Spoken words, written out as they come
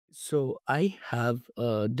So I have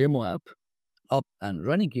a demo app up and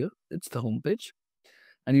running here. It's the home page.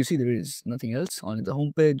 And you see there is nothing else on the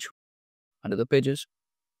home page, under the pages.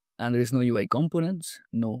 And there is no UI components,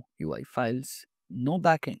 no UI files, no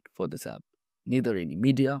backend for this app, neither any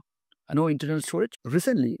media, and no internal storage.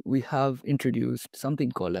 Recently, we have introduced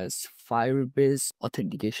something called as Firebase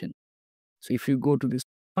Authentication. So if you go to this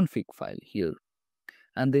config file here,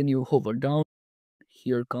 and then you hover down,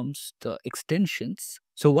 here comes the extensions.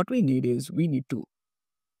 So what we need is we need to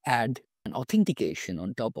add an authentication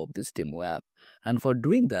on top of this demo app. And for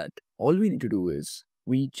doing that, all we need to do is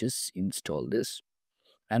we just install this.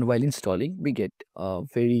 And while installing, we get a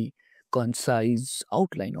very concise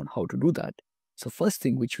outline on how to do that. So first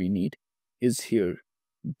thing which we need is here,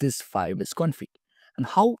 this Firebase config. And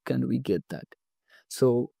how can we get that?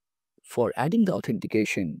 So for adding the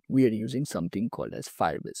authentication, we are using something called as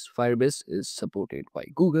Firebase. Firebase is supported by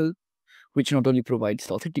Google, which not only provides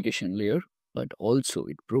the authentication layer, but also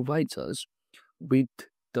it provides us with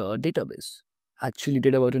the database. Actually,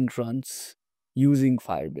 Databutton runs using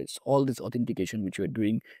Firebase. All this authentication which we are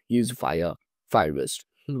doing is via Firebase.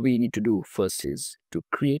 We need to do first is to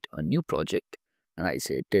create a new project, and I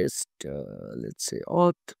say test, let's say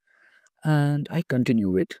auth, and I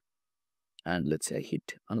continue it, and let's say I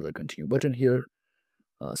hit another continue button here,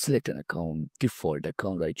 select an account, default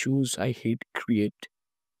account I choose, I hit create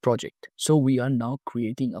project. So we are now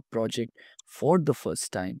creating a project for the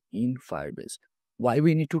first time in Firebase. Why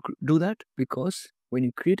we need to do that? Because when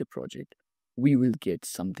you create a project, we will get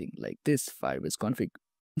something like this Firebase config.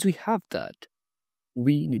 Once we have that,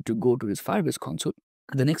 we need to go to this Firebase console.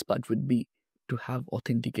 The next part would be to have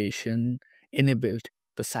authentication enabled,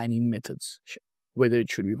 the sign-in methods, whether it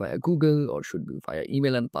should be via Google or should be via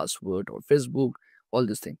email and password or Facebook, all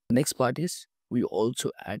this thing. The next part is we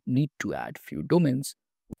also need to add few domains,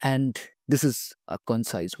 and this is a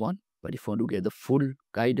concise one, but if you want to get the full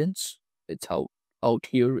guidance, it's out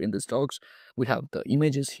here in the stocks. We have the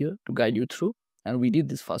images here to guide you through, and we did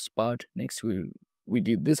this first part. Next we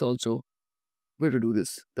did this also. We're to do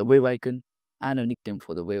this, the web icon and a nickname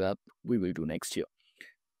for the web app we will do next year.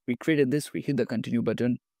 We created this, we hit the continue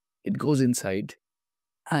button, it goes inside,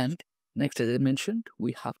 and next, as I mentioned,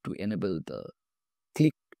 we have to enable the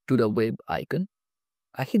click to the web icon.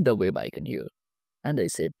 I hit the web icon here and I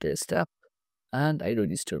say test app and I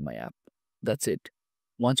register my app. That's it.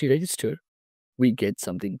 Once you register, we get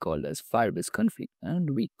something called as Firebase config,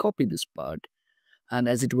 and we copy this part, and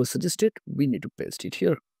as it was suggested, we need to paste it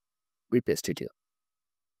here. We paste it here.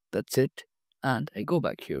 That's it. And I go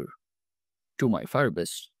back here to my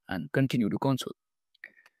Firebase and continue to console.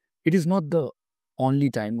 It is not the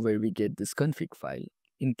only time where we get this config file.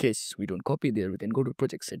 In case we don't copy there, we can go to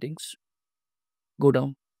project settings, go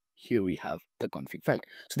down. Here we have the config file.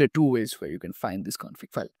 So there are two ways where you can find this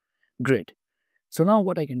config file. Great. So now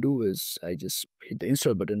what I can do is I just hit the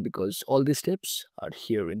install button, because all these steps are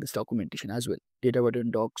here in this documentation as well.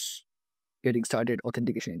 Databutton, docs, getting started,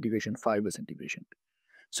 authentication, integration, Firebase integration.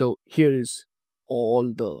 So here is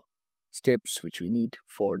all the steps which we need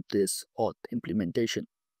for this auth implementation.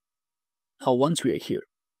 Now once we are here,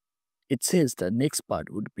 it says the next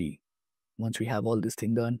part would be, once we have all this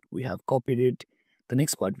thing done, we have copied it, the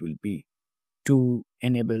next part will be to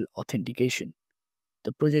enable authentication.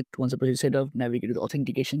 Once the project is set up, navigate to the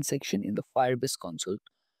authentication section in the Firebase console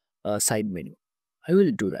side menu. I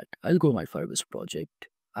will do that. I'll go my Firebase project.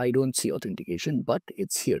 I don't see authentication, but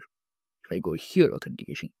it's here. If I go here,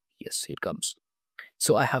 authentication, yes, it comes.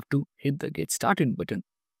 So I have to hit the get started button.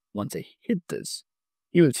 Once I hit this,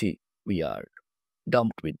 you will see we are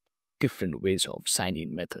dumped with different ways of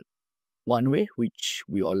sign-in method. One way, which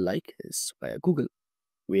we all like, is via Google.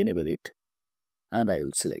 We enable it, and I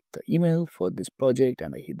will select the email for this project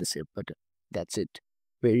and I hit the save button. That's it.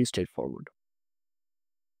 Very straightforward.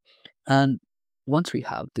 And once we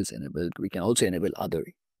have this enabled, we can also enable other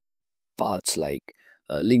paths like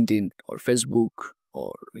LinkedIn or Facebook,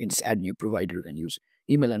 or we can just add new provider. We can use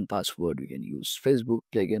email and password. We can use Facebook,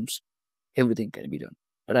 play games. Everything can be done.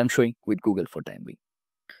 But I'm showing with Google for time being.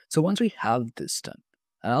 So once we have this done,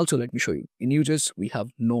 and also let me show you, in users, we have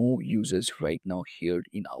no users right now here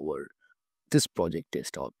in our this project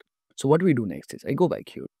test out. So what we do next is I go back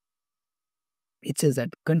here. It says that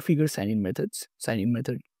configure sign-in methods, sign-in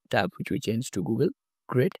method tab, which we changed to Google.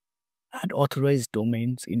 Great. Add authorized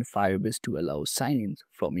domains in Firebase to allow sign-ins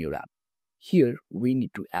from your app. Here, we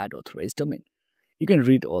need to add authorized domain. You can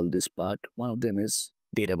read all this part. One of them is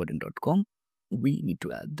databutton.com. We need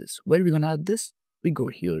to add this. Where are we going to add this? We go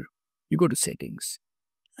here. You go to settings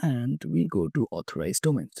and we go to authorized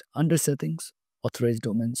domains. Under settings, authorized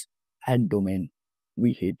domains, add domain,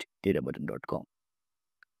 we hit databutton.com.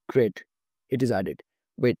 Great. It is added.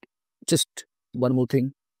 Wait, just one more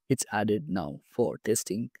thing. It's added now for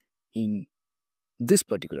testing in this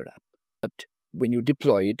particular app. But when you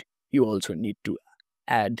deploy it, you also need to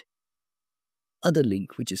add other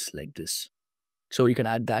link, which is like this. So you can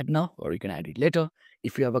add that now or you can add it later.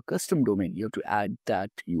 If you have a custom domain, you have to add that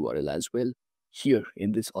URL as well here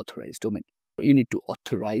in this authorized domain. You need to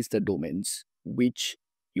authorize the domains which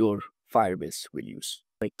your Firebase will use.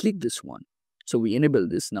 I click this one. So we enable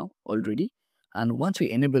this now already. And once we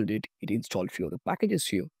enabled it, it installed few of the packages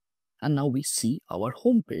here. And now we see our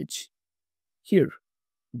home page here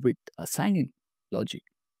with a sign-in logic.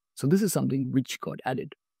 So this is something which got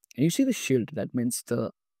added. And you see the shield, that means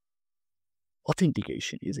the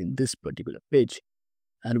authentication is in this particular page.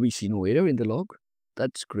 And we see no error in the log.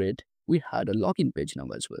 That's great. We had a login page now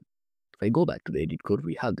as well. If I go back to the edit code,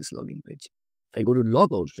 we have this login page. If I go to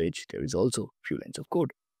logout page, there is also a few lines of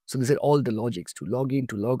code. So these are all the logics to log in,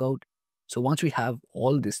 to log out. So once we have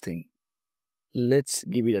all this thing, let's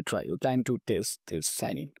give it a try. We're trying to test this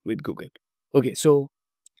sign in with Google. Okay, so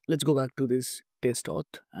let's go back to this test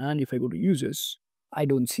auth. And if I go to users, I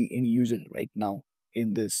don't see any user right now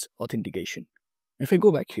in this authentication. If I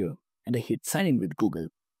go back here and I hit sign in with Google,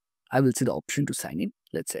 I will see the option to sign in.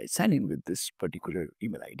 Let's say I sign in with this particular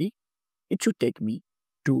email ID. It should take me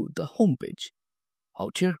to the home page.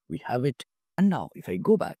 Out here, we have it. And now if I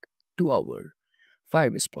go back to our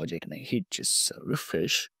Firebase project and I hit just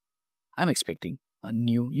refresh, I'm expecting a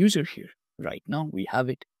new user here. Right now, we have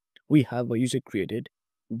it. We have a user created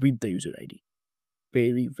with the user ID.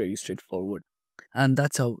 Very, very straightforward. And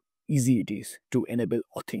that's how easy it is to enable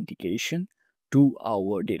authentication to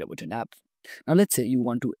our Databutton app. Now, let's say you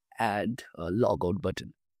want to add a logout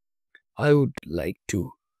button. I would like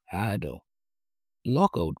to add a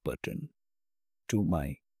logout button to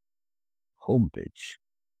my homepage.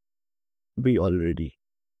 We already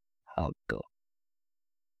have the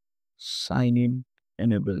sign in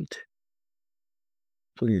enabled.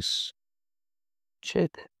 Please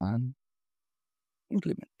check and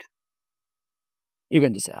implement. You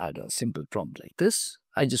can just add a simple prompt like this.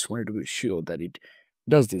 I just wanted to be sure that it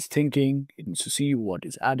does this thinking. It needs to see what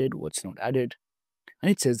is added, what's not added. And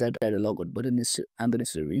it says that add a logout button and the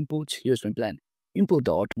necessary inputs. Here's my plan. Import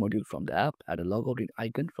the auth module from the app, add a logout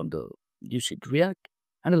icon from the usage React,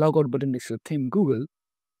 and a logout button next to the theme Google.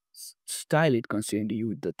 Style it constantly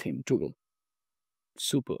with the theme toggle.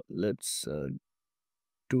 Super. Let's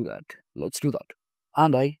do that. Let's do that.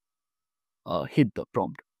 And I hit the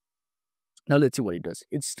prompt. Now let's see what it does.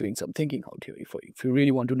 It's doing some thinking out here. If you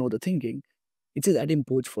really want to know the thinking, it says add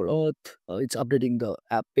imports for auth. It's updating the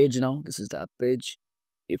app page now. This is the app page.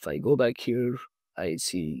 If I go back here, I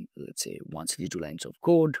see, let's say, 162 lines of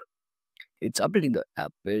code. It's updating the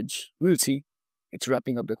app page. We'll see. It's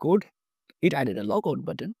wrapping up the code. It added a logout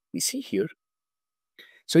button. We see here.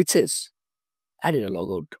 So it says added a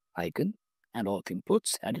logout icon and auth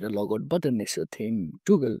inputs. Added a logout button next to the theme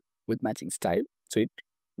toggle with matching style. So it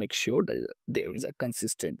makes sure that there is a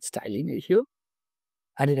consistent styling here.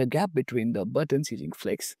 Added a gap between the buttons using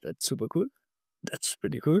flex. That's super cool. That's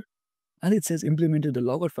pretty cool. And it says implemented the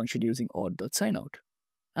logout function using auth.signout.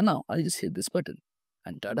 And now I'll just hit this button.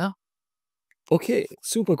 And tada. Okay,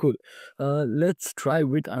 super cool. Let's try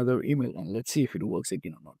with another email and let's see if it works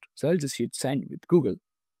again or not. So I'll just hit sign with Google.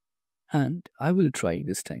 And I will try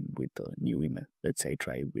this time with a new email. Let's say I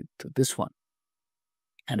try with this one.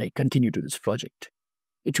 And I continue to this project.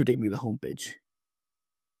 It should take me to the home page.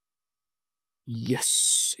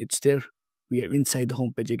 Yes, it's there. We are inside the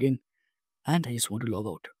home page again. And I just want to log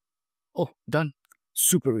out. Oh, done.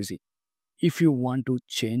 Super easy. If you want to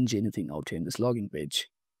change anything out here in this login page,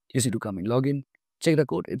 you just need to come in, login, check the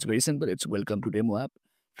code. It's very simple. It's welcome to demo app.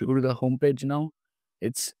 If you go to the home page now,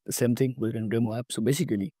 it's the same thing, welcome to demo app. So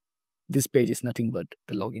basically, this page is nothing but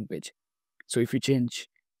the login page. So if you change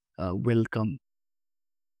welcome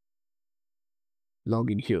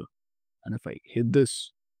login here, and if I hit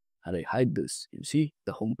this and I hide this, you see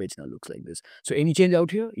the home page now looks like this. So any change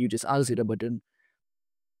out here, you just ask it a button,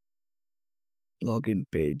 login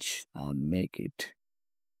page, and make it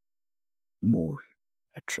more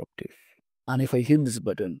attractive. And if I hit this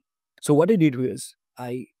button, so what I did was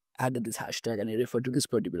I added this hashtag and I referred to this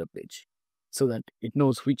particular page so that it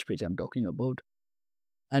knows which page I'm talking about.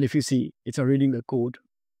 And if you see, it's reading the code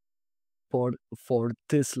for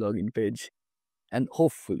this login page, and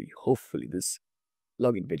hopefully this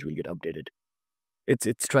login page will get updated.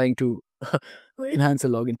 It's trying to enhance the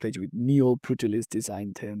login page with Neo Brutalist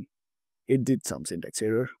design theme. It did some syntax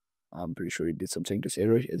error. I'm pretty sure it did some syntax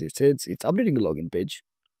error. As it says, it's updating the login page.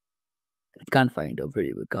 It can't find a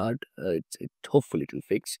variable card. Hopefully it will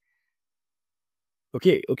fix.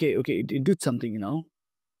 Okay. It did something,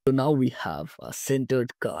 So now we have a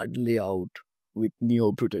centered card layout with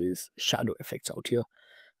Neo Brutali's shadow effects out here.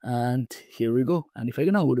 And here we go. And if I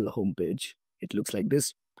now go to the home page, it looks like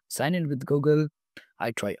this. Sign in with Google.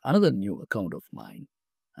 I try another new account of mine.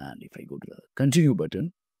 And if I go to the continue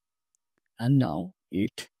button, and now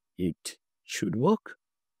it should work.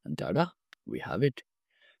 And tada, we have it.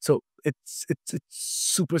 So it's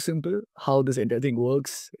super simple how this entire thing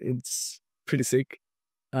works. It's pretty sick.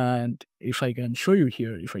 And if I can show you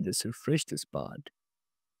here, if I just refresh this part,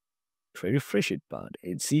 if I refresh it part,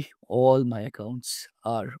 and see all my accounts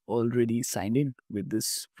are already signed in with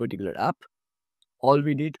this particular app. All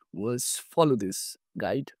we did was follow this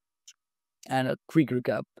guide, and a quick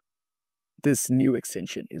recap. This new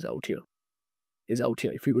extension is out here. If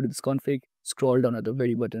you go to this config, scroll down at the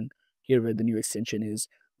very button here where the new extension is,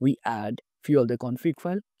 we add few of the config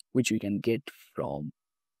file which you can get from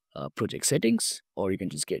project settings, or you can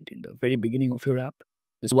just get in the very beginning of your app.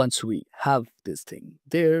 Is once we have this thing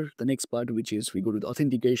there, the next part, which is we go to the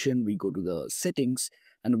authentication, we go to the settings,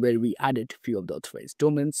 and where we added few of the authorized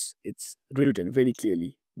domains, it's written very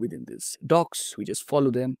clearly within this docs. We just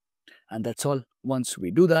follow them, and that's all. Once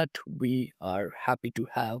we do that, we are happy to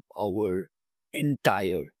have our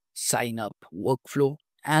entire sign up workflow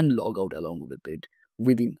and log out along with it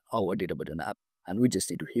within our Databutton app. And we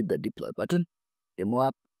just need to hit the deploy button, demo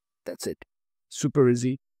app. That's it. Super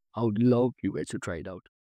easy. I would love you guys to try it out.